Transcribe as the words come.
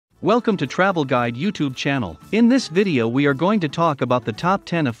Welcome to Travel Guide YouTube channel. In this video we are going to talk about the top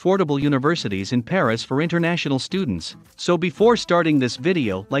 10 affordable universities in Paris for international students. So before starting this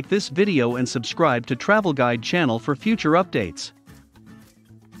video, like this video and subscribe to Travel Guide channel for future updates.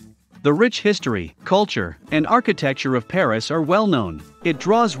 The rich history, culture, and architecture of Paris are well known. It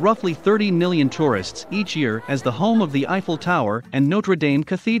draws roughly 30 million tourists each year as the home of the Eiffel Tower and Notre Dame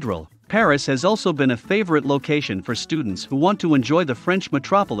Cathedral. Paris has also been a favorite location for students who want to enjoy the French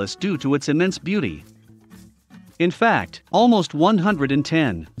metropolis due to its immense beauty. In fact, almost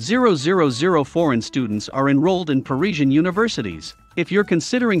 110,000 foreign students are enrolled in Parisian universities. If you're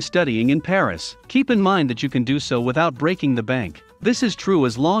considering studying in Paris, keep in mind that you can do so without breaking the bank. This is true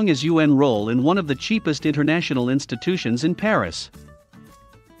as long as you enroll in one of the cheapest international institutions in Paris.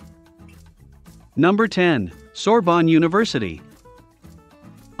 Number 10. Sorbonne University.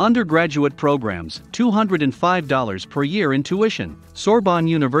 Undergraduate programs, $205 per year in tuition. Sorbonne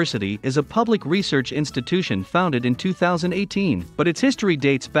University is a public research institution founded in 2018, but its history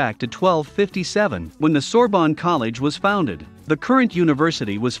dates back to 1257, when the Sorbonne College was founded. The current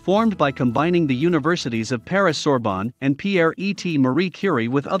university was formed by combining the universities of Paris Sorbonne and Pierre et Marie Curie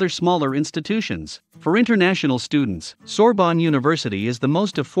with other smaller institutions. For international students, Sorbonne University is the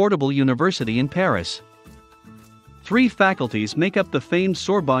most affordable university in Paris. 3 faculties make up the famed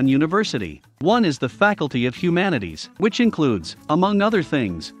Sorbonne University. One is the Faculty of Humanities, which includes, among other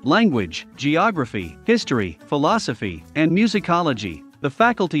things, language, geography, history, philosophy, and musicology. The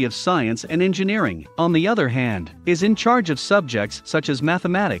Faculty of Science and Engineering, on the other hand, is in charge of subjects such as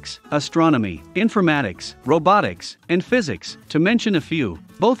mathematics, astronomy, informatics, robotics, and physics, to mention a few.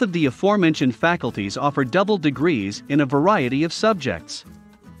 Both of the aforementioned faculties offer double degrees in a variety of subjects,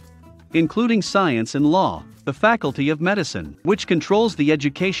 including science and law. The Faculty of Medicine, which controls the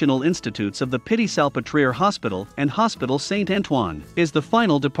educational institutes of the Pitié-Salpêtrière Hospital and Hospital Saint-Antoine, is the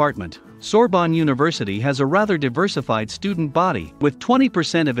final department. Sorbonne University has a rather diversified student body, with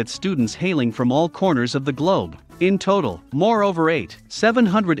 20% of its students hailing from all corners of the globe. In total, moreover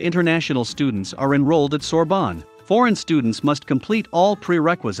 700 international students are enrolled at Sorbonne. Foreign students must complete all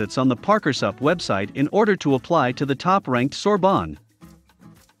prerequisites on the Parcoursup website in order to apply to the top-ranked Sorbonne.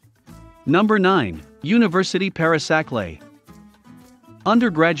 Number 9. Université Paris Saclay.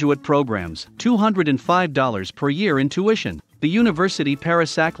 Undergraduate programs, $205 per year in tuition. The Université Paris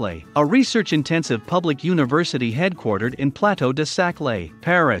Saclay, a research-intensive public university headquartered in Plateau de Saclay,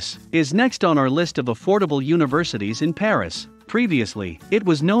 Paris, is next on our list of affordable universities in Paris. Previously, it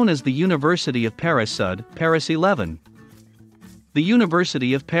was known as the University of Paris Sud, Paris 11. The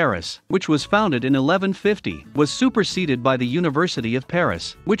University of Paris, which was founded in 1150, was superseded by the University of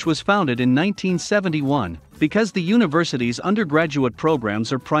Paris, which was founded in 1971. Because the university's undergraduate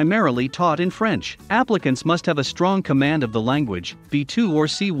programs are primarily taught in French, applicants must have a strong command of the language, B2 or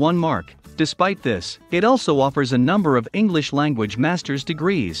C1 mark. Despite this, it also offers a number of English language master's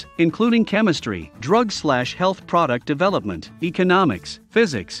degrees, including chemistry, drug/health product development, economics,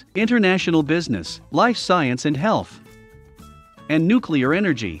 physics, international business, life science and health, and nuclear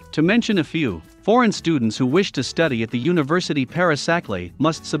energy, to mention a few. Foreign students who wish to study at the Université Paris Saclay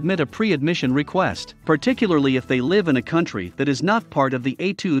must submit a pre-admission request, particularly if they live in a country that is not part of the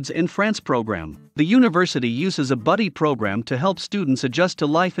Études en France program. The university uses a buddy program to help students adjust to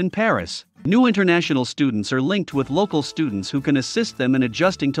life in Paris. New international students are linked with local students who can assist them in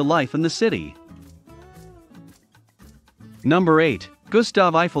adjusting to life in the city. Number 8.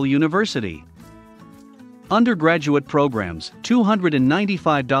 Gustave Eiffel University. Undergraduate programs,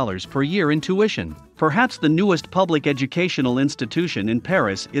 $295 per year in tuition. Perhaps the newest public educational institution in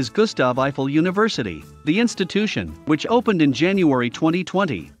Paris is Gustave Eiffel University. The institution, which opened in January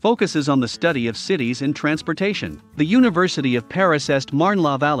 2020, focuses on the study of cities and transportation. The University of Paris Est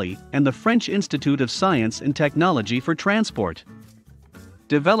Marne-la-Vallée and the French Institute of Science and Technology for Transport,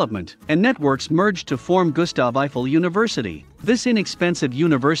 Development, and Networks merged to form Gustave Eiffel University. This inexpensive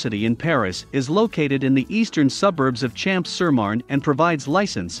university in Paris is located in the eastern suburbs of Champs-sur-Marne and provides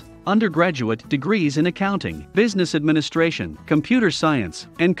undergraduate degrees in accounting, business administration, computer science,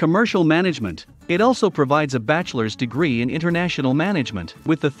 and commercial management. It also provides a bachelor's degree in international management,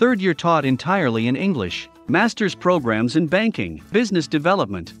 with the third year taught entirely in English. Master's programs in banking, business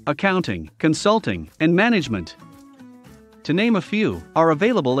development, accounting, consulting, and management, to name a few, are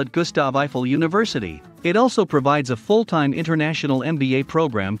available at Gustave Eiffel University. It also provides a full-time international MBA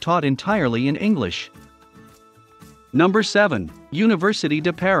program taught entirely in English. Number 7. Université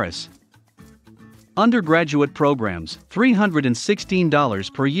de Paris. Undergraduate programs,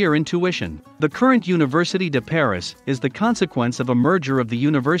 $316 per year in tuition. The current Université de Paris is the consequence of a merger of the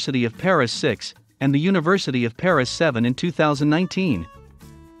University of Paris 6 and the University of Paris 7 in 2019.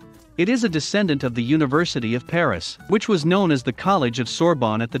 It is a descendant of the University of Paris, which was known as the College of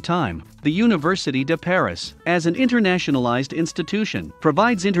Sorbonne at the time. The Université de Paris, as an internationalized institution,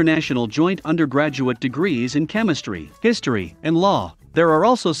 provides international joint undergraduate degrees in chemistry, history, and law. There are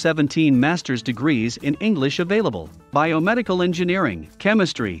also 17 master's degrees in English available. Biomedical engineering,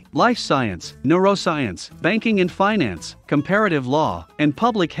 chemistry, life science, neuroscience, banking and finance, comparative law, and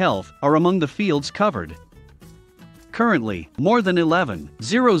public health are among the fields covered. Currently, more than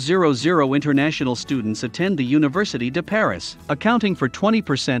 11,000 international students attend the Université de Paris, accounting for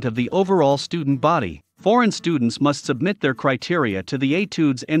 20% of the overall student body. Foreign students must submit their criteria to the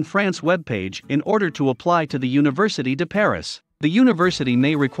Études en France webpage in order to apply to the Université de Paris. The university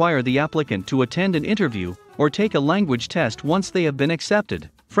may require the applicant to attend an interview or take a language test once they have been accepted.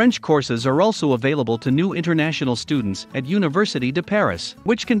 French courses are also available to new international students at Université de Paris,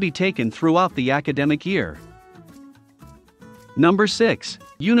 which can be taken throughout the academic year. Number 6.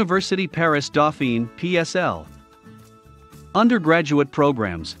 Université Paris Dauphine, PSL. Undergraduate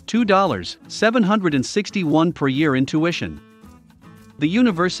programs, $2,761 per year in tuition. The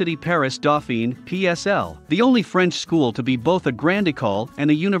Université Paris Dauphine, PSL, the only French school to be both a grande école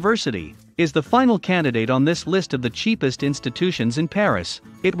and a university, is the final candidate on this list of the cheapest institutions in Paris.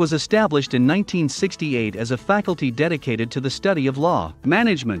 It was established in 1968 as a faculty dedicated to the study of law,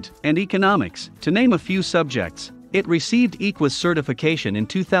 management, and economics, to name a few subjects. It received EQUIS certification in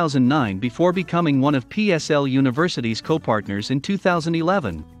 2009 before becoming one of PSL University's co-partners in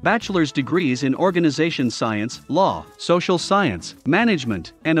 2011. Bachelor's degrees in organization science, law, social science,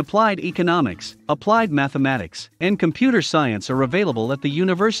 management, and applied economics, applied mathematics, and computer science are available at the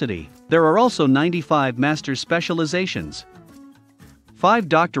university. There are also 95 master's specializations, 5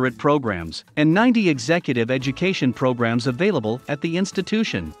 doctorate programs, and 90 executive education programs available at the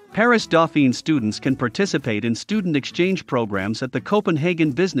institution. Paris Dauphine students can participate in student exchange programs at the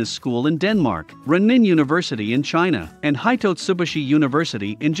Copenhagen Business School in Denmark, Renmin University in China, and Hitotsubashi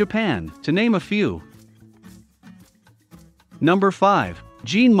University in Japan, to name a few. Number 5.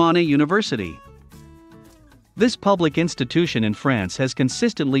 Jean Monnet University. This public institution in France has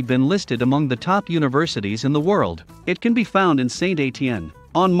consistently been listed among the top universities in the world. It can be found in Saint-Étienne.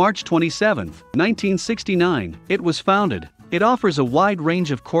 On March 27, 1969, it was founded. It offers a wide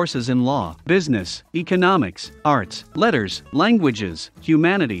range of courses in law, business, economics, arts, letters, languages,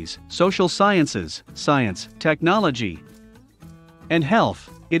 humanities, social sciences, science, technology, and health.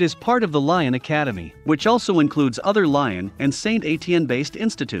 It is part of the Lyon Academy, which also includes other Lyon and Saint-Étienne-based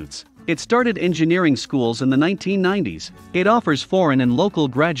institutes. It started engineering schools in the 1990s. It offers foreign and local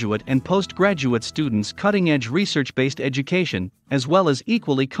graduate and postgraduate students cutting-edge research-based education, as well as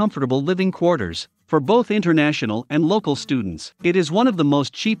equally comfortable living quarters for both international and local students. It is one of the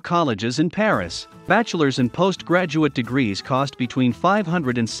most cheap colleges in Paris. Bachelor's and postgraduate degrees cost between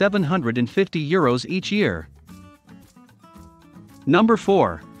 €500 and €750 each year. Number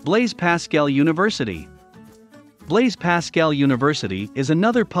 4. Blaise Pascal University. Blaise Pascal University is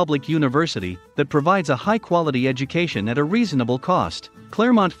another public university that provides a high-quality education at a reasonable cost.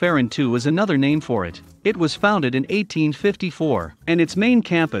 Clermont-Ferrand too is another name for it. It was founded in 1854, and its main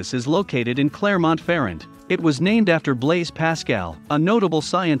campus is located in Clermont-Ferrand. It was named after Blaise Pascal, a notable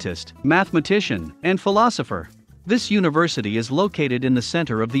scientist, mathematician, and philosopher. This university is located in the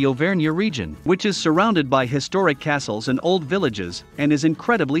center of the Auvergne region, which is surrounded by historic castles and old villages, and is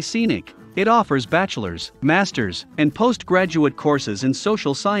incredibly scenic. It offers bachelor's, master's, and postgraduate courses in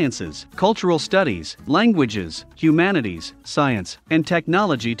social sciences, cultural studies, languages, humanities, science, and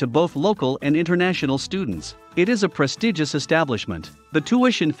technology to both local and international students. It is a prestigious establishment. The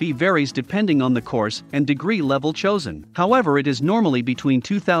tuition fee varies depending on the course and degree level chosen. However, it is normally between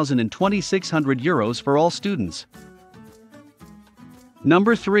 €2,000 and €2,600 for all students.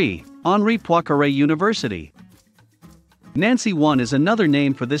 Number 3. Henri Poincaré University. Nancy 1 is another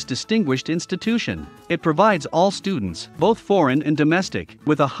name for this distinguished institution. It provides all students, both foreign and domestic,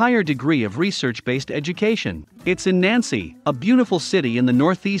 with a higher degree of research-based education. It's in Nancy, a beautiful city in the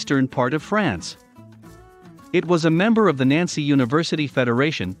northeastern part of France. It was a member of the Nancy University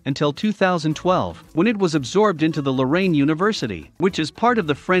Federation until 2012, when it was absorbed into the Lorraine University, which is part of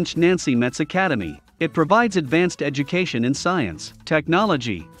the French Nancy Metz Academy. It provides advanced education in science,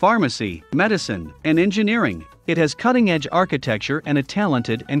 technology, pharmacy, medicine, and engineering. It has cutting-edge architecture and a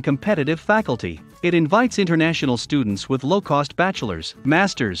talented and competitive faculty. It invites international students with low-cost bachelor's,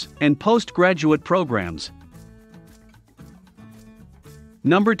 master's, and postgraduate programs.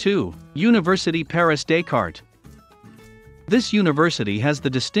 Number 2. Université Paris Descartes. This university has the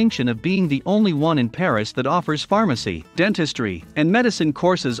distinction of being the only one in Paris that offers pharmacy, dentistry, and medicine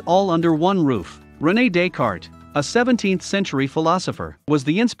courses all under one roof. René Descartes, a 17th-century philosopher, was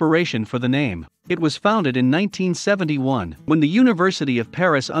the inspiration for the name. It was founded in 1971, when the University of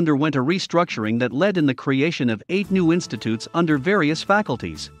Paris underwent a restructuring that led in the creation of 8 new institutes under various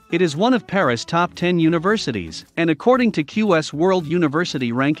faculties. It is one of Paris' top 10 universities, and according to QS World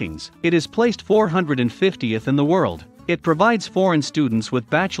University Rankings, it is placed 450th in the world. It provides foreign students with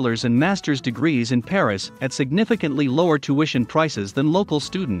bachelor's and master's degrees in Paris at significantly lower tuition prices than local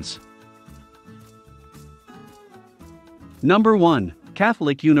students. Number 1.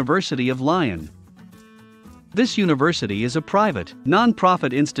 Catholic University of Lyon. This university is a private,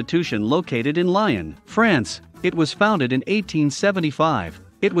 non-profit institution located in Lyon, France. It was founded in 1875.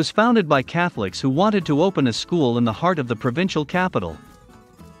 It was founded by Catholics who wanted to open a school in the heart of the provincial capital.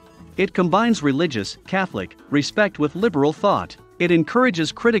 It combines religious, Catholic, respect with liberal thought. It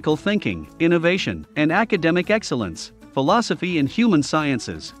encourages critical thinking, innovation, and academic excellence. Philosophy and human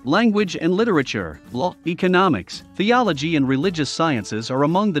sciences, language and literature, law, economics, theology and religious sciences are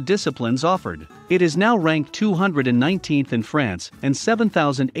among the disciplines offered. It is now ranked 219th in France and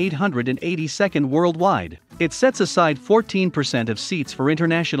 7,882nd worldwide. It sets aside 14% of seats for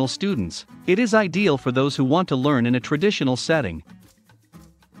international students. It is ideal for those who want to learn in a traditional setting.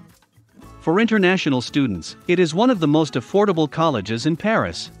 For international students, it is one of the most affordable colleges in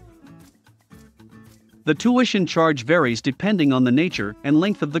Paris. The tuition charge varies depending on the nature and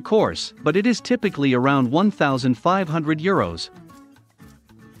length of the course, but it is typically around €1,500.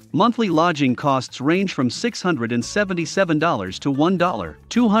 Monthly lodging costs range from $677 to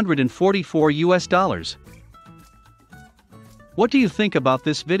 $1,244. What do you think about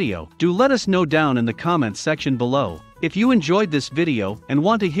this video? Do let us know down in the comments section below. If you enjoyed this video and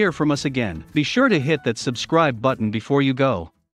want to hear from us again, be sure to hit that subscribe button before you go.